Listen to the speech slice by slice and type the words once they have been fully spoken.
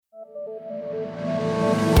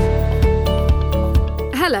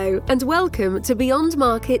Hello and welcome to Beyond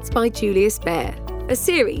Markets by Julius Baer, a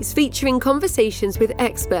series featuring conversations with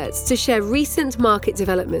experts to share recent market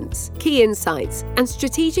developments, key insights and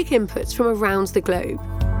strategic inputs from around the globe.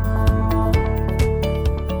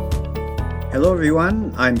 Hello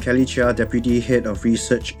everyone, I'm Kelly Chia, Deputy Head of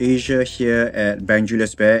Research Asia here at Bank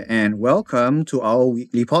Julius Baer, and welcome to our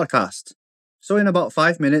weekly podcast. So in about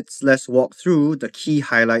 5 minutes, let's walk through the key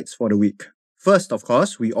highlights for the week. First, of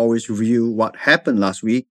course, we always review what happened last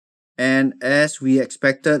week. And as we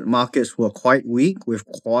expected, markets were quite weak with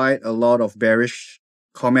quite a lot of bearish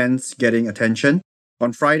comments getting attention.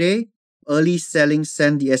 On Friday, early selling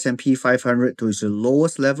sent the S&P 500 to its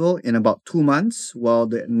lowest level in about 2 months, while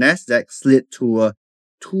the Nasdaq slid to a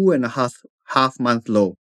 2.5 month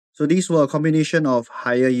low. So these were a combination of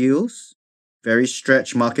higher yields, very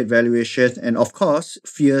stretched market valuations, and of course,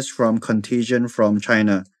 fears from contagion from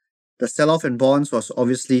China. The sell-off in bonds was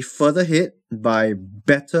obviously further hit by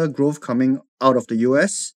better growth coming out of the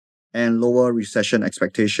US and lower recession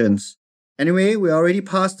expectations. Anyway, we're already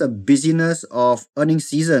past the busyness of earnings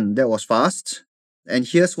season. That was fast. And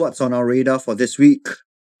here's what's on our radar for this week.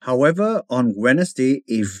 However, on Wednesday,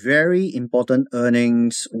 a very important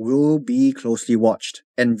earnings will be closely watched.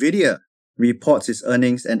 Nvidia reports its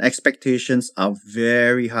earnings and expectations are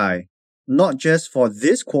very high. Not just for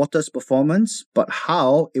this quarter's performance, but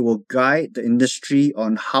how it will guide the industry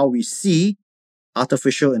on how we see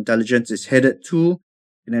artificial intelligence is headed to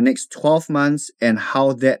in the next 12 months and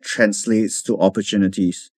how that translates to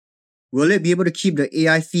opportunities. Will it be able to keep the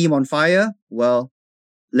AI theme on fire? Well,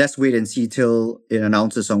 let's wait and see till it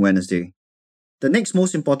announces on Wednesday. The next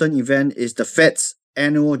most important event is the Fed's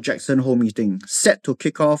annual Jackson Hole meeting, set to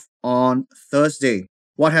kick off on Thursday.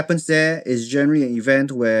 What happens there is generally an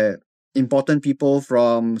event where important people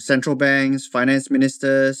from central banks, finance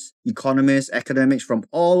ministers, economists, academics from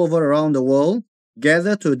all over around the world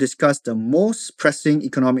gather to discuss the most pressing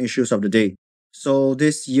economic issues of the day. So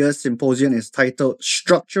this year's symposium is titled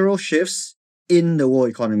Structural Shifts in the World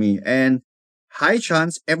Economy, and high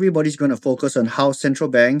chance everybody's going to focus on how central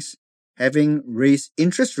banks, having raised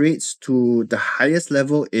interest rates to the highest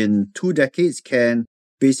level in 2 decades, can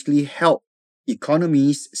basically help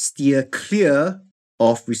economies steer clear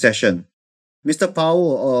of recession. Mr.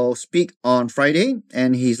 Powell will speak on Friday,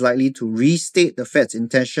 and he's likely to restate the Fed's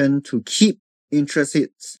intention to keep interest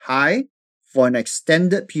rates high for an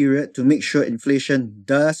extended period to make sure inflation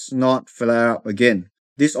does not flare up again.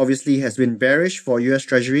 This obviously has been bearish for US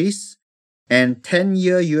Treasuries, and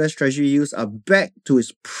 10-year US Treasury yields are back to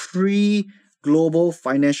its pre-global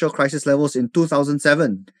financial crisis levels in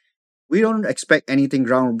 2007. We don't expect anything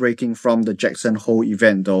groundbreaking from the Jackson Hole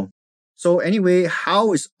event though. So anyway,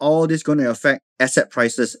 how is all this going to affect asset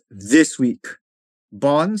prices this week?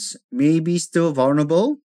 Bonds may be still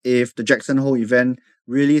vulnerable if the Jackson Hole event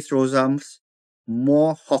really throws up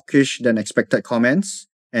more hawkish than expected comments,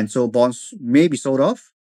 and so bonds may be sold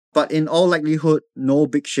off. But in all likelihood, no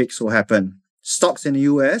big shakes will happen. Stocks in the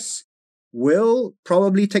US will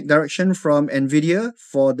probably take direction from Nvidia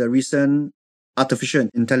for the recent artificial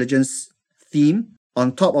intelligence theme.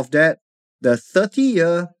 On top of that, the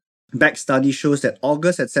 30-year back study shows that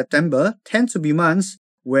August and September tend to be months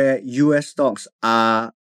where US stocks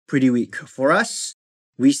are pretty weak. For us,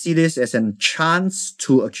 we see this as a chance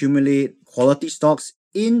to accumulate quality stocks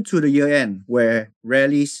into the year end, where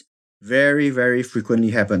rallies very, very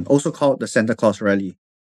frequently happen, also called the Santa Claus rally.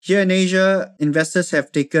 Here in Asia, investors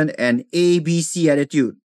have taken an ABC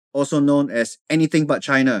attitude, also known as anything but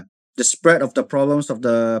China. The spread of the problems of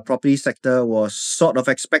the property sector was sort of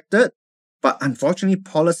expected, but unfortunately,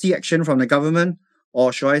 policy action from the government,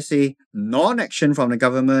 or should I say non-action from the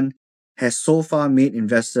government, has so far made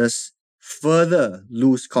investors further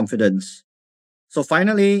lose confidence. So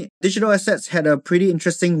finally, digital assets had a pretty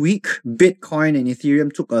interesting week. Bitcoin and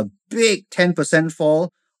Ethereum took a big 10% fall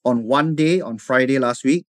on one day on Friday last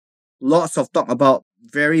week. Lots of talk about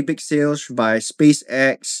very big sales by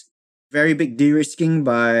SpaceX, very big de-risking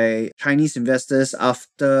by Chinese investors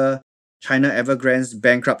after China Evergrande's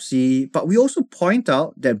bankruptcy. But we also point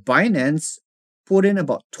out that Binance put in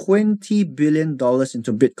about $20 billion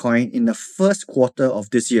into Bitcoin in the first quarter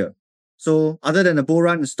of this year. So other than the bull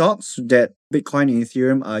run in stocks that Bitcoin and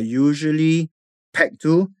Ethereum are usually pegged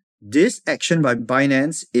to, this action by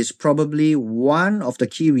Binance is probably one of the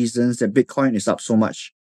key reasons that Bitcoin is up so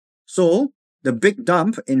much. So the big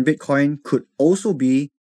dump in Bitcoin could also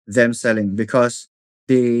be them selling, because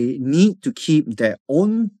they need to keep their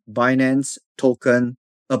own Binance token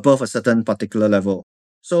above a certain particular level.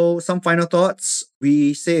 So some final thoughts.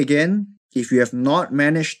 We say again, if you have not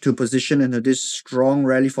managed to position into this strong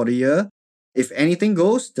rally for the year, If anything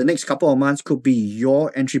goes, the next couple of months could be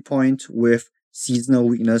your entry point with seasonal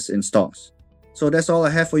weakness in stocks. So that's all I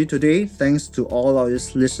have for you today. Thanks to all our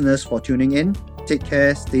listeners for tuning in. Take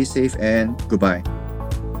care, stay safe, and goodbye.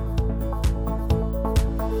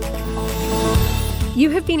 You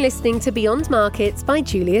have been listening to Beyond Markets by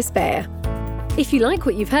Julius Baer. If you like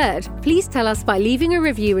what you've heard, please tell us by leaving a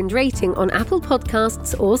review and rating on Apple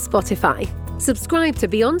Podcasts or Spotify. Subscribe to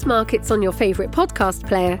Beyond Markets on your favourite podcast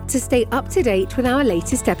player to stay up to date with our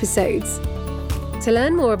latest episodes. To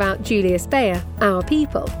learn more about Julius Baer, our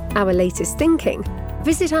people, our latest thinking,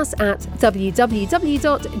 visit us at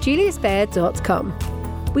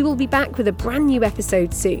www.juliusbaer.com. We will be back with a brand new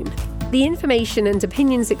episode soon. The information and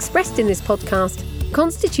opinions expressed in this podcast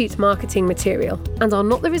constitute marketing material and are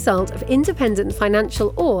not the result of independent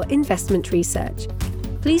financial or investment research.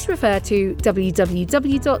 Please refer to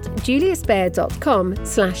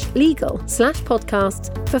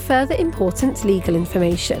www.juliusbaer.com/legal/podcasts for further important legal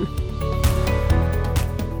information.